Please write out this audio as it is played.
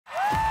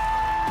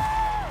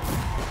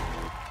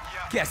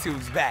Guess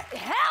who's back?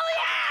 Hell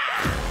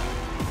yeah!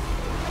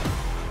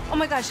 Oh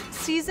my gosh,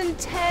 season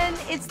 10,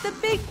 it's the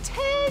Big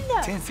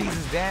 10. 10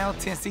 seasons down,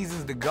 10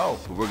 seasons to go.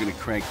 We're gonna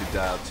crank the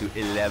dial to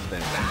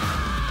 11.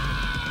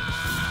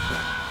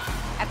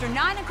 After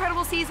 9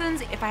 incredible seasons,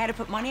 if I had to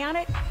put money on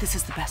it, this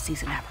is the best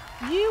season ever.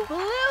 You blew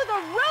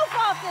the roof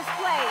off this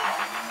place.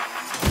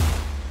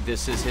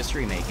 This is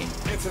history making.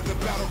 Into the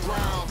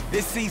battleground.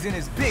 This season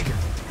is bigger,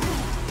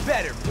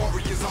 better,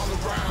 Warriors all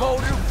around.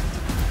 bolder.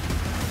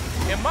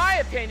 In my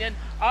opinion,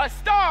 a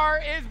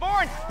star is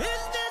born.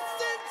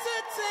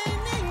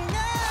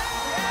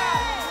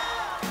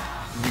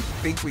 We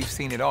think we've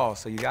seen it all,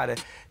 so you gotta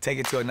take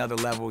it to another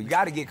level. You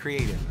gotta get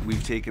creative.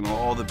 We've taken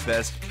all the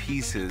best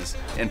pieces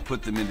and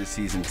put them into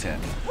season 10.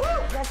 Woo,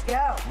 let's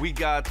go. We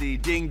got the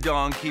ding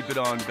dong, keep it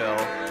on bell.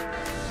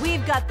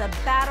 We've got the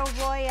battle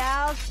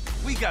royales.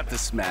 We got the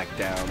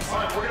smackdowns. All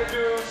right, we're gonna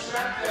do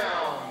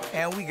SmackDown.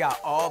 And we got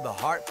all the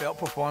heartfelt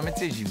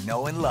performances you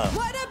know and love.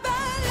 What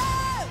about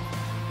love?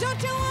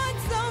 Don't you want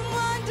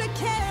someone to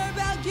care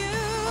about you?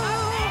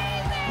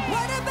 Amazing.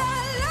 What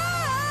about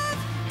love?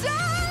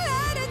 Don't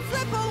let it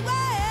slip away.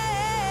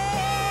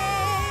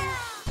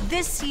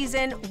 This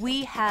season,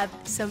 we have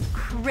some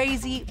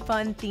crazy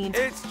fun themes.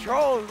 It's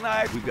Trolls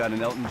Night. We've got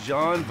an Elton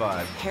John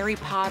vibe. Harry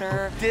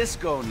Potter,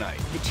 Disco night.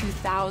 the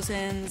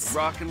 2000s.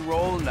 Rock and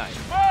roll night.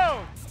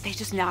 Boom! They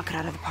just knock it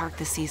out of the park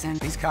this season.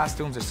 These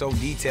costumes are so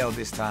detailed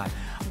this time.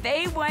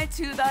 They went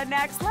to the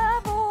next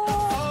level.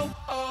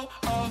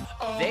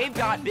 They've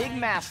got big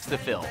masks to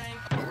fill.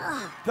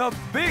 The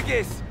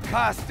biggest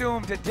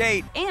costume to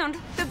date. And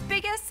the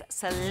biggest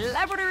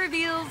celebrity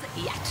reveals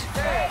yet.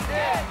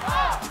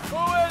 Who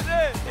is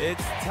it?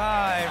 It's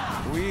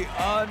time we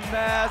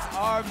unmask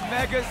our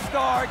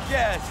megastar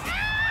guest,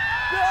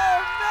 the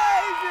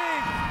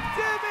amazing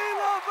Demi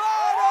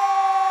Lovato!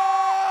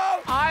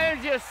 I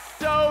am just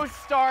so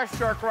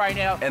starstruck right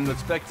now. And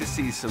expect to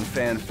see some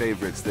fan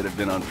favorites that have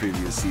been on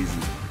previous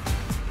seasons.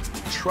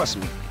 Trust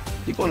me,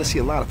 you're going to see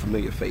a lot of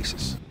familiar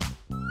faces.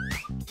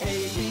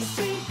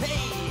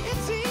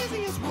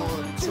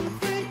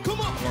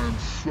 I'm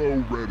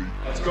so ready.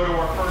 Let's go to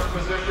our first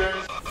position.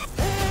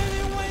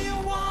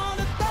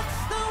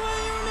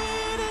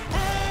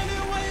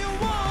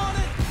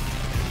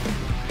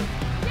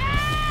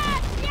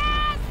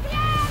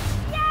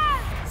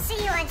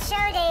 See you on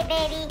show day,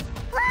 baby.